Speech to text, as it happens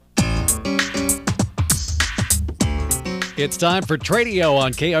It's time for Tradio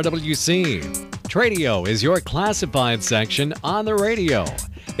on KRWC. Tradio is your classified section on the radio.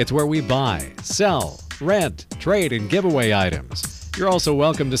 It's where we buy, sell, rent, trade, and give away items. You're also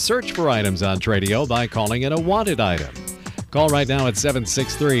welcome to search for items on Tradio by calling it a wanted item. Call right now at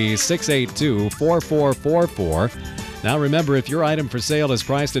 763-682-4444. Now remember, if your item for sale is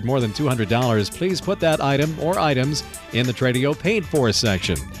priced at more than $200, please put that item or items in the Tradio Paid For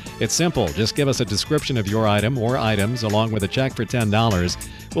section. It's simple. Just give us a description of your item or items along with a check for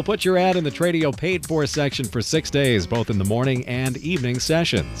 $10. We'll put your ad in the Tradio Paid For section for 6 days, both in the morning and evening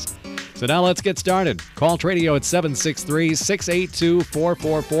sessions. So now let's get started. Call Tradio at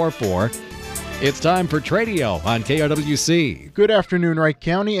 763-682-4444. It's time for Tradio on KRWC. Good afternoon, Wright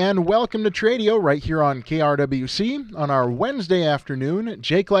County, and welcome to Tradio right here on KRWC on our Wednesday afternoon.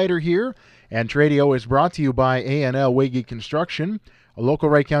 Jake Leiter here, and Tradio is brought to you by A&L Wege Construction, a local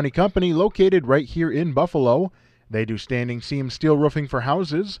Wright County company located right here in Buffalo. They do standing seam steel roofing for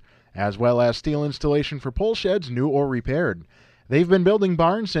houses, as well as steel installation for pole sheds, new or repaired. They've been building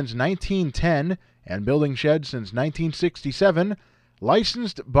barns since 1910 and building sheds since 1967.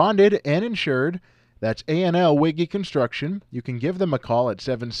 Licensed, bonded, and insured. That's A&L Wege Construction. You can give them a call at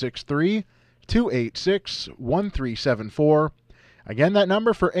 763-286-1374. Again, that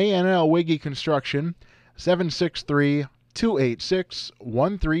number for A&L Wege Construction,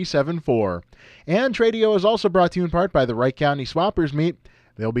 763-286-1374. And Tradio is also brought to you in part by the Wright County Swappers Meet.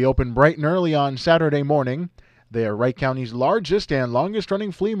 They'll be open bright and early on Saturday morning. They are Wright County's largest and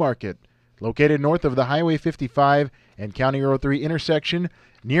longest-running flea market, located north of the Highway 55 and County Road 3 intersection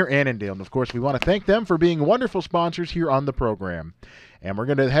near Annandale. And, of course, we want to thank them for being wonderful sponsors here on the program. And we're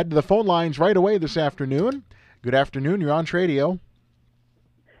going to head to the phone lines right away this afternoon. Good afternoon. You're on Tradio.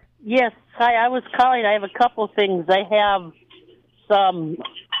 Yes. Hi, I was calling. I have a couple things. I have some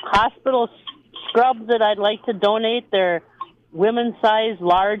hospital scrubs that I'd like to donate. They're women's size,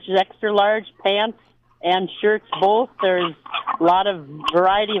 large, extra large pants and shirts both. There's a lot of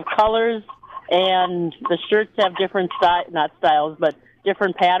variety of colors, and the shirts have different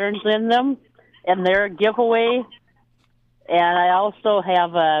different patterns in them, and they're a giveaway. And I also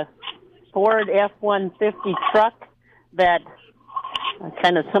have a Ford F-150 truck that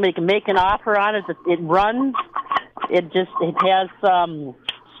kind of somebody can make an offer on it. It runs. It has some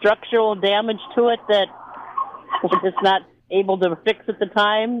structural damage to it that we're just not able to fix at the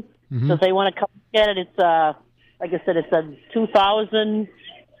time. Mm-hmm. So if they want to come get it, it's like I said, it's a 2000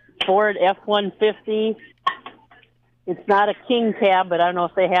 Ford F-150. It's not a king cab, but I don't know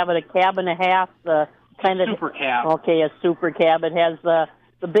if they have it a cab and a half. Kind of super cab. Okay, a super cab. It has the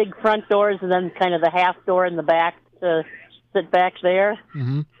big front doors and then kind of the half door in the back to sit back there.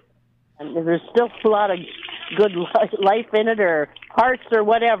 Mm-hmm. And there's still a lot of good life in it, or parts or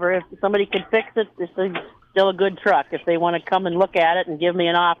whatever. If somebody can fix it, it's still a good truck. If they want to come and look at it and give me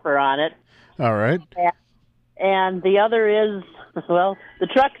an offer on it. All right. And the other is, well, the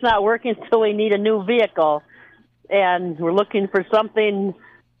truck's not working, so we need a new vehicle. And we're looking for something,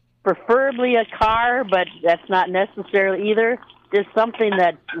 preferably a car, but that's not necessarily either. Just something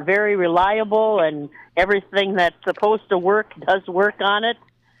that's very reliable and everything that's supposed to work does work on it.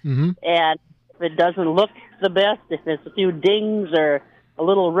 Mm-hmm. And if it doesn't look the best, if there's a few dings or a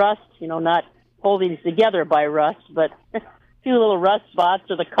little rust, not holding together by rust, but a few little rust spots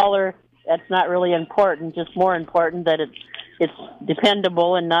or the color, that's not really important. Just more important that it's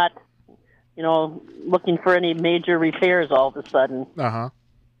dependable and not, looking for any major repairs all of a sudden. Uh-huh.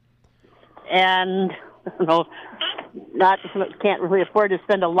 And, can't really afford to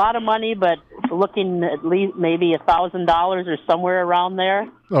spend a lot of money, but looking at least maybe $1,000 or somewhere around there.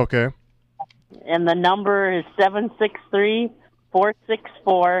 Okay. And the number is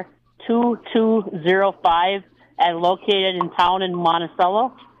 763-464-2205 and located in town in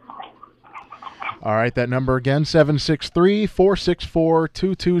Monticello. All right, that number again,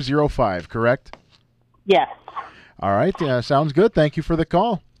 763-464-2205, correct? Yes. All right, sounds good. Thank you for the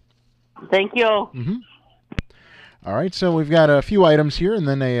call. Thank you. Mm-hmm. All right, so we've got a few items here and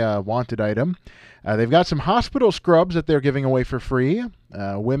then a wanted item. They've got some hospital scrubs that they're giving away for free,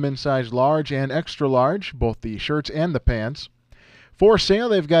 women's size large and extra large, both the shirts and the pants. For sale,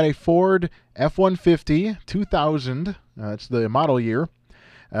 they've got a Ford F-150 2000. That's the model year.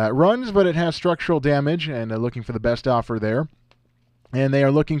 It runs, but it has structural damage, and they're looking for the best offer there. And they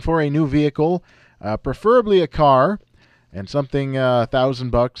are looking for a new vehicle, preferably a car, and something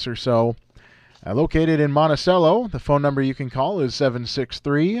 $1,000 or so. Located in Monticello, the phone number you can call is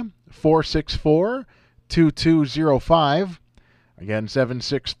 763-464-2205. Again,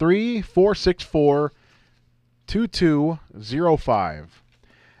 763-464-2205.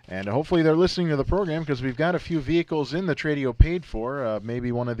 And hopefully they're listening to the program because we've got a few vehicles in the Tradio paid for.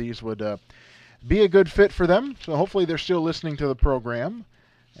 Maybe one of these would be a good fit for them. So hopefully they're still listening to the program.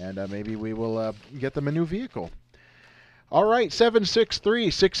 And maybe we will get them a new vehicle. All right,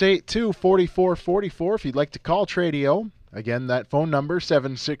 763-682-4444 if you'd like to call Tradio. Again, that phone number,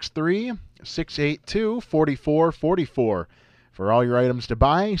 763-682-4444 for all your items to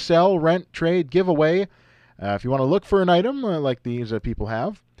buy, sell, rent, trade, give away. If you want to look for an item like these people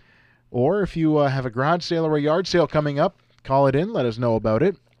have, or if you have a garage sale or a yard sale coming up, call it in, let us know about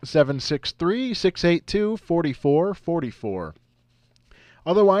it, 763-682-4444.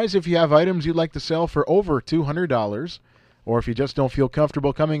 Otherwise, if you have items you'd like to sell for over $200, or if you just don't feel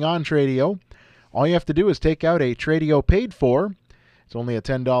comfortable coming on Tradio, all you have to do is take out a Tradio paid for. It's only a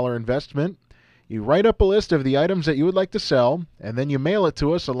 $10 investment. You write up a list of the items that you would like to sell, and then you mail it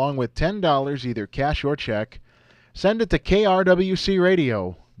to us along with $10, either cash or check. Send it to KRWC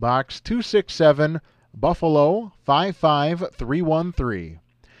Radio, Box 267, Buffalo 55313.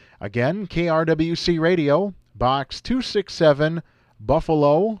 Again, KRWC Radio, Box 267,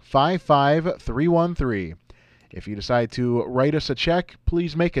 Buffalo 55313. If you decide to write us a check,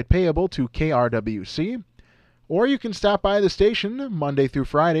 please make it payable to KRWC. Or you can stop by the station Monday through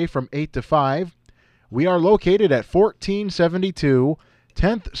Friday from 8 to 5. We are located at 1472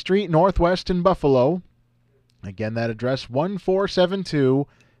 10th Street Northwest in Buffalo. Again, that address 1472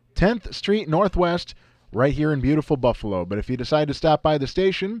 10th Street Northwest, right here in beautiful Buffalo. But if you decide to stop by the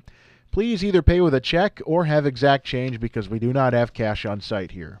station, please either pay with a check or have exact change because we do not have cash on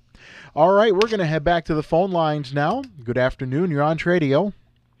site here. All right, we're going to head back to the phone lines now. Good afternoon. You're on Tradio.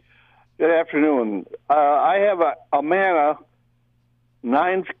 Good afternoon. I have a Amana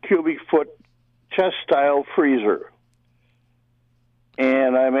 9 cubic foot chest style freezer,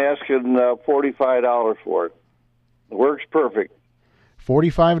 and I'm asking $45 for it. It works perfect.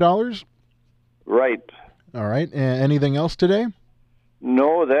 $45? Right. All right. Anything else today?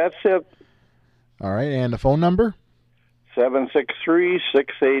 No, that's it. All right. And the phone number?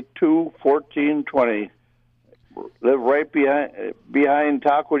 763-682-1420. Live right behind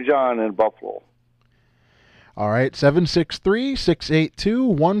Taco John in Buffalo. All right.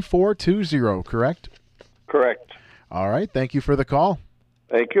 763-682-1420, correct? Correct. All right. Thank you for the call.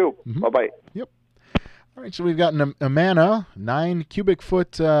 Thank you. Mm-hmm. Bye-bye. Yep. All right. So we've got an Amana 9 cubic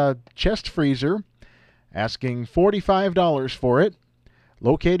foot chest freezer, asking $45 for it.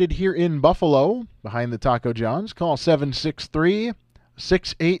 Located here in Buffalo, behind the Taco John's. Call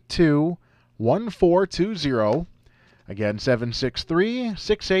 763-682-1420. Again,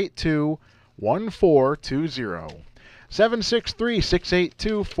 763-682-1420.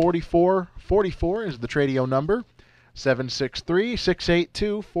 763-682-4444 is the Tradio number.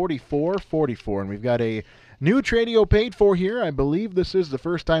 763-682-4444. And we've got a new Tradio paid for here. I believe this is the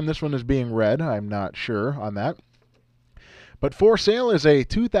first time this one is being read. I'm not sure on that. But for sale is a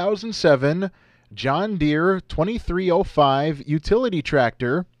 2007 John Deere 2305 utility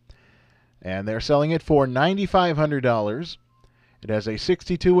tractor, and they're selling it for $9,500. It has a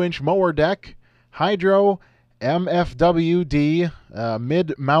 62-inch mower deck, hydro MFWD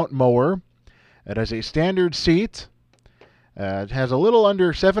mid-mount mower. It has a standard seat. It has a little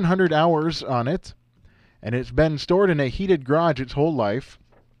under 700 hours on it, and it's been stored in a heated garage its whole life.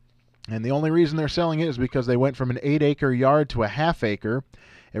 And the only reason they're selling it is because they went from an 8-acre yard to a half-acre.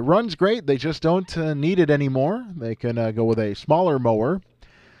 It runs great. They just don't need it anymore. They can go with a smaller mower.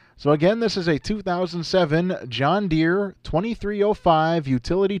 So again, this is a 2007 John Deere 2305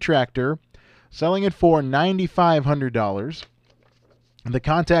 utility tractor, selling it for $9,500. The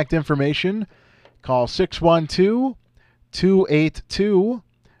contact information, call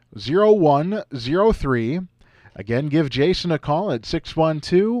 612-282-0103. Again, give Jason a call at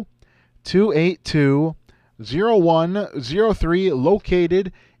 612-282-0103,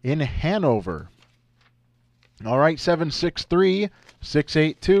 located in Hanover. All right,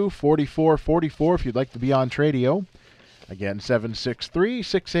 763-682-4444 if you'd like to be on Tradio. Again,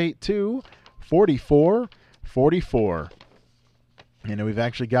 763-682-4444. And we've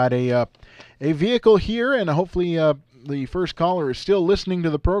actually got a vehicle here, and hopefully the first caller is still listening to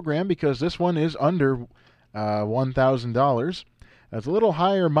the program because this one is under $1,000. It's a little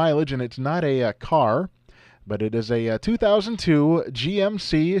higher mileage, and it's not a car, but it is a 2002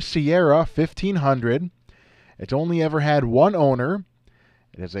 GMC Sierra 1500. It's only ever had one owner.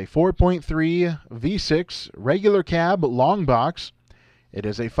 It is a 4.3 V6 regular cab long box. It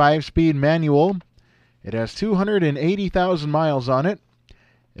is a 5-speed manual. It has 280,000 miles on it.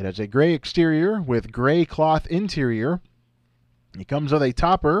 It has a gray exterior with gray cloth interior. It comes with a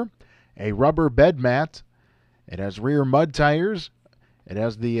topper, a rubber bed mat. It has rear mud tires. It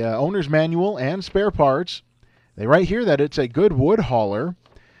has the owner's manual and spare parts. They write here that it's a good wood hauler,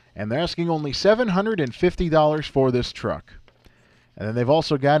 and they're asking only $750 for this truck. And then they've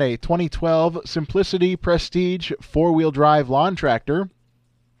also got a 2012 Simplicity Prestige 4-wheel drive lawn tractor.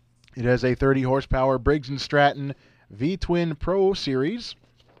 It has a 30 horsepower Briggs & Stratton V-Twin Pro Series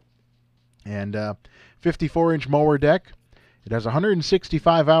and 54-inch mower deck. It has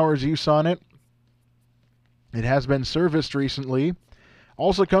 165 hours use on it. It has been serviced recently.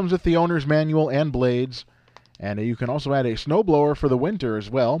 Also comes with the owner's manual and blades. And you can also add a snowblower for the winter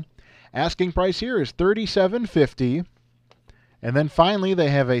as well. Asking price here is $37.50. And then finally, they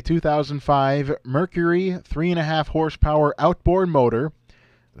have a 2005 Mercury 3.5 horsepower outboard motor.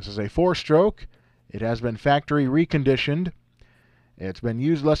 This is a 4-stroke. It has been factory reconditioned. It's been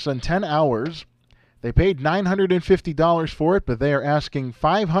used less than 10 hours. They paid $950 for it, but they are asking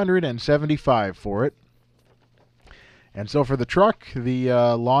 $575 for it. And so for the truck, the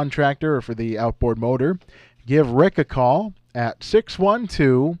lawn tractor, or for the outboard motor, give Rick a call at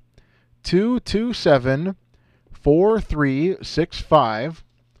 612-227-4365.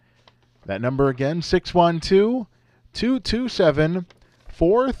 That number again,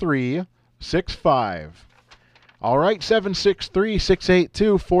 612-227-4365. All right,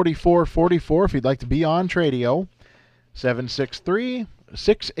 763-682-4444 if you'd like to be on Tradio.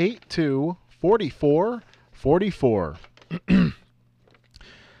 763-682-4444.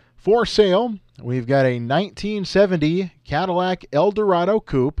 For sale, we've got a 1970 Cadillac Eldorado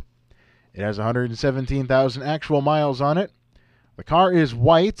Coupe. It has 117,000 actual miles on it. The car is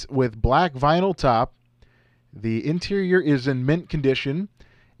white with black vinyl top. The interior is in mint condition.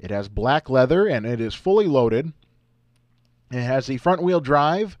 It has black leather and it is fully loaded. It has the front-wheel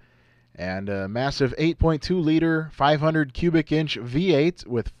drive and a massive 8.2-liter, 500 cubic inch V8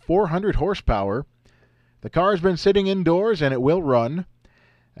 with 400 horsepower. The car has been sitting indoors and it will run.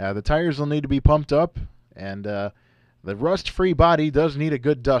 The tires will need to be pumped up, and the rust-free body does need a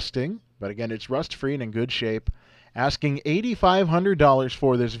good dusting, but again, it's rust-free and in good shape. Asking $8,500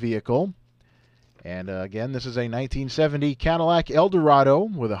 for this vehicle. And again, this is a 1970 Cadillac Eldorado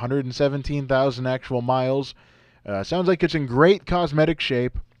with 117,000 actual miles. Sounds like it's in great cosmetic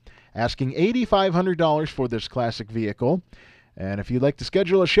shape. Asking $8,500 for this classic vehicle. And if you'd like to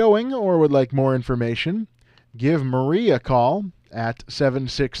schedule a showing or would like more information, give Marie a call at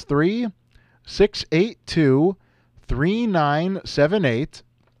 763-682-3978.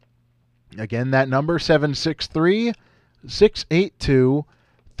 Again, that number,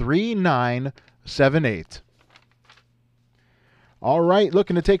 763-682-3978. All right,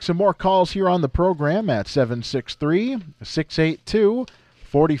 looking to take some more calls here on the program at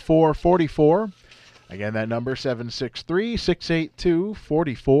 763-682-4444. Again, that number,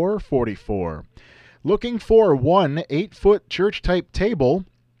 763-682-4444. Looking for one 8-foot church-type table.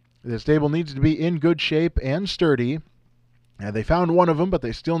 This table needs to be in good shape and sturdy. And they found one of them, but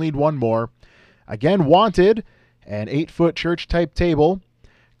they still need one more. Again, wanted an 8-foot church-type table.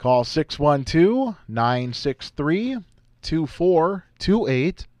 Call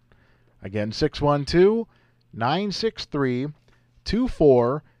 612-963-2428. Again,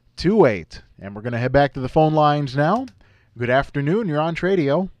 612-963-2428. And we're going to head back to the phone lines now. Good afternoon. You're on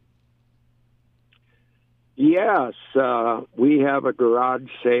Tradio. Yes, we have a garage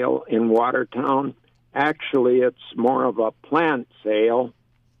sale in Watertown. Actually, it's more of a plant sale,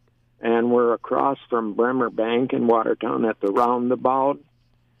 and we're across from Bremer Bank in Watertown at the roundabout.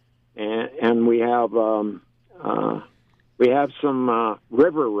 And we have some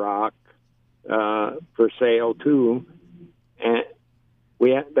river rock for sale too, and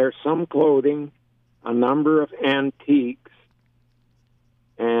there's some clothing, a number of antiques,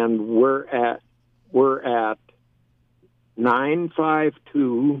 and we're at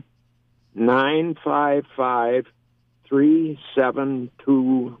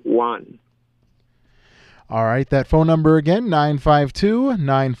 952-955-3721. All right, that phone number again,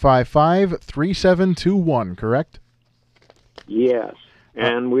 952-955-3721, correct? Yes,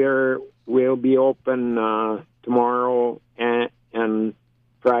 and we'll be open tomorrow and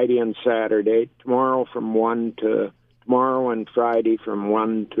Friday and Saturday. Tomorrow and Friday from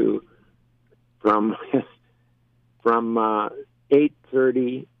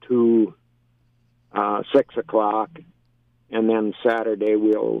 8:30 to 6 o'clock, and then Saturday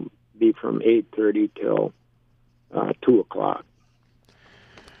we'll be from 8:30 till 2 o'clock.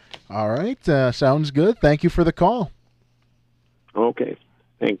 All right, sounds good. Thank you for the call. Okay,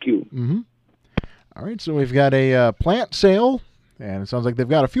 thank you. Mm-hmm. All right, so we've got a plant sale, and it sounds like they've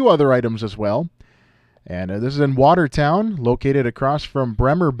got a few other items as well. And this is in Watertown, located across from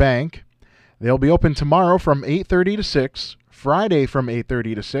Bremer Bank. They'll be open tomorrow from 8:30 to 6, Friday from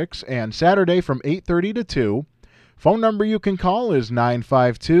 8:30 to 6, and Saturday from 8:30 to 2. Phone number you can call is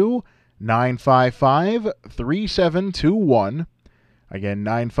 952-955-3721. Again,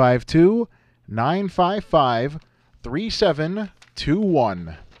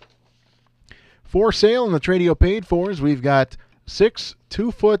 952-955-3721. For sale in the Tradio Paid Fors, we've got 6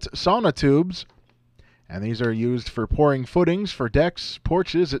 2-foot sauna tubes, and these are used for pouring footings for decks,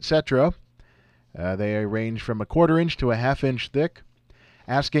 porches, etc. They range from a 1/4 inch to a 1/2 inch thick.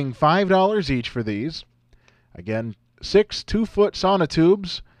 Asking $5 each for these. Again, 6 2-foot sauna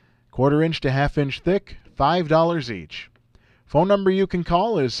tubes, 1/4 inch to 1/2 inch thick, $5 each. Phone number you can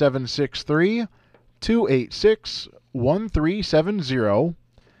call is 763-286-1370.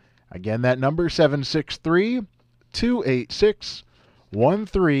 Again, that number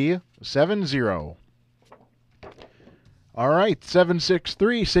 763-286-1370. All right,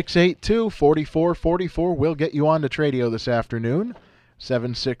 763-682-4444 will get you on to Tradio this afternoon.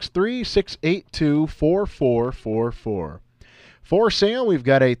 763-682-4444. For sale, we've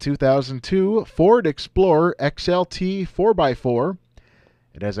got a 2002 Ford Explorer XLT 4x4.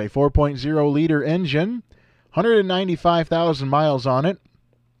 It has a 4.0-liter engine, 195,000 miles on it.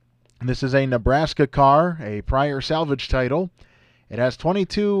 This is a Nebraska car, a prior salvage title. It gets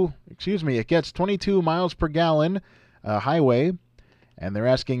 22 miles per gallon highway, and they're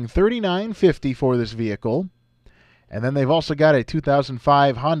asking $39.50 for this vehicle. And then they've also got a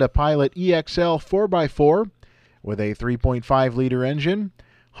 2005 Honda Pilot EXL 4x4 with a 3.5-liter engine,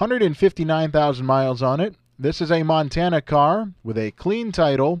 159,000 miles on it. This is a Montana car with a clean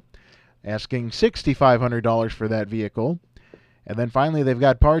title, asking $6,500 for that vehicle. And then finally, they've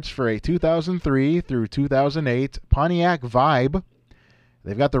got parts for a 2003 through 2008 Pontiac Vibe.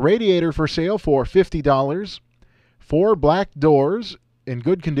 They've got the radiator for sale for $50. 4 black doors in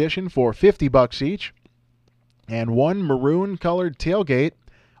good condition for $50 each. And 1 maroon-colored tailgate,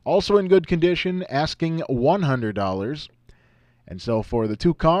 also in good condition, asking $100. And so for the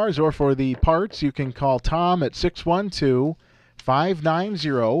 2 cars or for the parts, you can call Tom at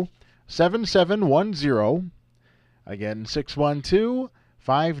 612-590-7710. Again,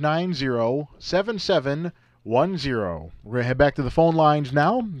 612-590-7710. We're going to head back to the phone lines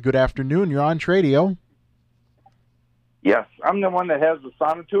now. Good afternoon. You're on Tradio. Yes, I'm the one that has the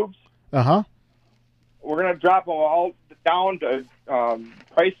sauna tubes. Uh-huh. We're going to drop them all down to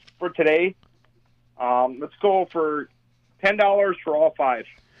price for today. Let's go for $10 for all 5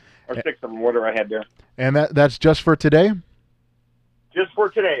 or 6 of them, whatever I had there. And that's just for today? Just for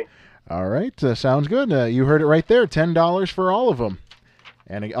today. All right, sounds good. You heard it right there, $10 for all of them.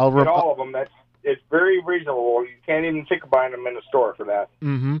 And all of them. It's very reasonable. You can't even think of buying them in the store for that.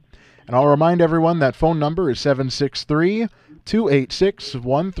 Mm-hmm. And I'll remind everyone that phone number is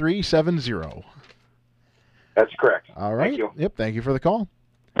 763-286-1370. That's correct. All right. Thank you. Yep, thank you for the call.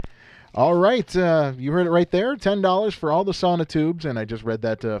 All right, you heard it right there, $10 for all the sauna tubes, and I just read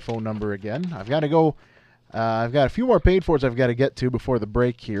that phone number again. I've got to go. I've got a few more paid fors I've got to get to before the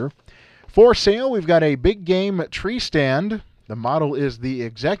break here. For sale, we've got a big game tree stand. The model is the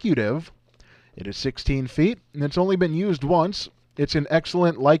Executive. It is 16 feet, and it's only been used once. It's in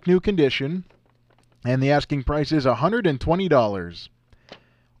excellent, like-new condition, and the asking price is $120.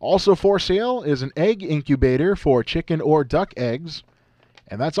 Also for sale is an egg incubator for chicken or duck eggs,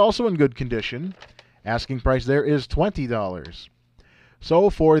 and that's also in good condition. Asking price there is $20. So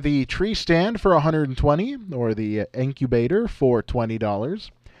for the tree stand for $120, or the incubator for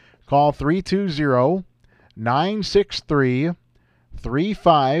 $20, call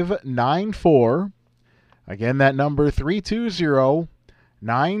 320-963-3594. Again, that number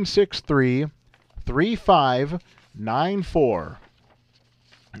 320-963-3594.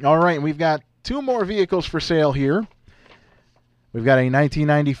 All right, we've got 2 more vehicles for sale here. We've got a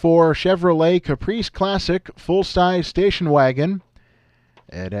 1994 Chevrolet Caprice Classic full-size station wagon.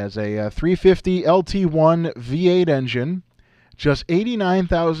 It has a 350 LT1 V8 engine, just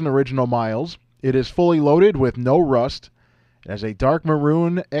 89,000 original miles. It is fully loaded with no rust. It has a dark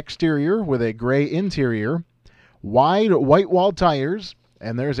maroon exterior with a gray interior, wide white-walled tires,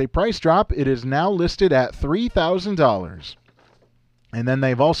 and there's a price drop. It is now listed at $3,000. And then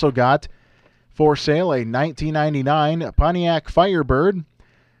they've also got for sale a 1999 Pontiac Firebird.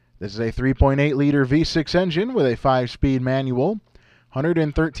 This is a 3.8-liter V6 engine with a 5-speed manual,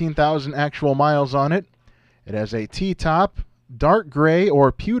 113,000 actual miles on it. It has a T-top, dark gray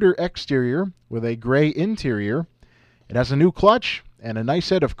or pewter exterior with a gray interior. It has a new clutch and a nice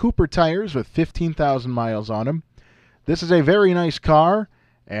set of Cooper tires with 15,000 miles on them. This is a very nice car,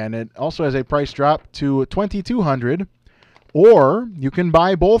 and it also has a price drop to $2,200. Or you can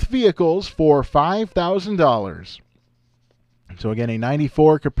buy both vehicles for $5,000. So again, a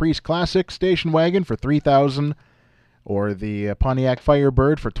 94 Caprice Classic station wagon for $3,000, or the Pontiac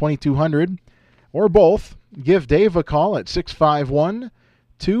Firebird for $2,200, or both. Give Dave a call at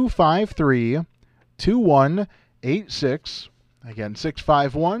 651-253-2186. Again,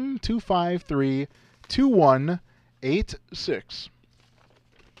 651-253-2186.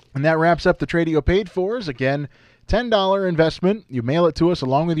 And that wraps up the Tradio Paid Fors. Again, $10 investment. You mail it to us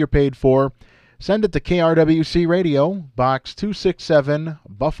along with your paid for. Send it to KRWC Radio, Box 267,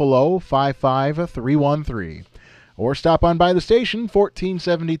 Buffalo 55313. Or stop on by the station,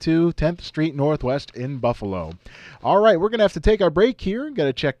 1472 10th Street Northwest in Buffalo. All right, we're going to have to take our break here. Got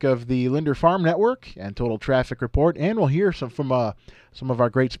a check of the Linder Farm Network and Total Traffic Report, and we'll hear from some of our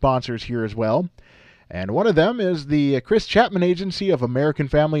great sponsors here as well. And one of them is the Chris Chapman Agency of American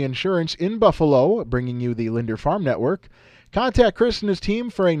Family Insurance in Buffalo, bringing you the Linder Farm Network. Contact Chris and his team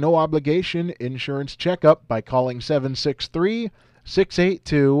for a no-obligation insurance checkup by calling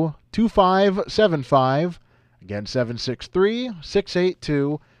 763-682-2575. Again,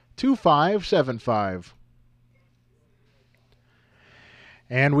 763-682-2575.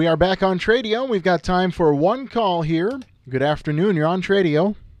 And we are back on Tradio. We've got time for one call here. Good afternoon. You're on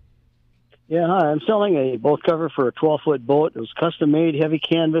Tradio. Yeah, hi. I'm selling a boat cover for a 12-foot boat. It was custom-made, heavy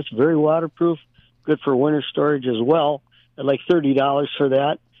canvas, very waterproof, good for winter storage as well. I'd like $30 for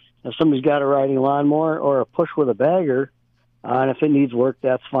that. If somebody's got a riding lawnmower or a push with a bagger, and if it needs work,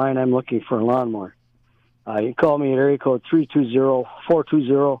 that's fine. I'm looking for a lawnmower. You can call me at area code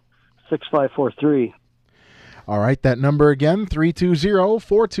 320-420-6543. All right, that number again,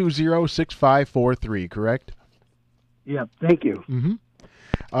 320-420-6543, correct? Yeah, thank you. Mm-hmm.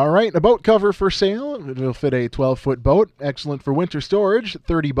 All right, a boat cover for sale. It'll fit a 12-foot boat. Excellent for winter storage,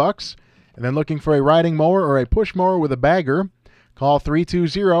 $30. And then looking for a riding mower or a push mower with a bagger, call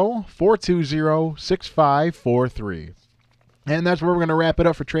 320-420-6543. And that's where we're going to wrap it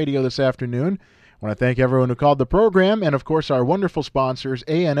up for Tradio this afternoon. I want to thank everyone who called the program, and of course our wonderful sponsors,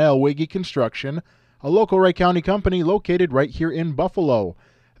 A&L Wiggy Construction, a local Wright County company located right here in Buffalo.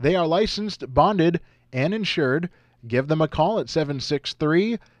 They are licensed, bonded, and insured. Give them a call at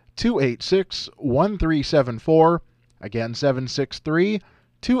 763-286-1374. Again,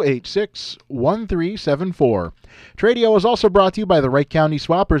 763-286-1374. Tradio is also brought to you by the Wright County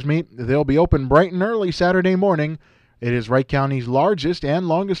Swappers Meet. They'll be open bright and early Saturday morning. It is Wright County's largest and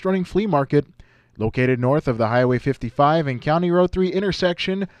longest-running flea market, located north of the Highway 55 and County Road 3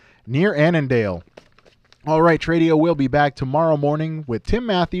 intersection near Annandale. All right, Tradio will be back tomorrow morning with Tim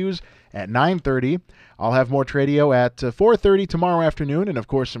Matthews at 9:30. I'll have more Tradio at 4:30 tomorrow afternoon, and of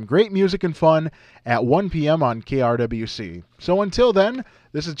course some great music and fun at 1 p.m. on KRWC. So until then,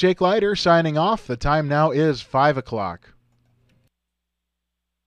 this is Jake Leiter signing off. The time now is 5 o'clock.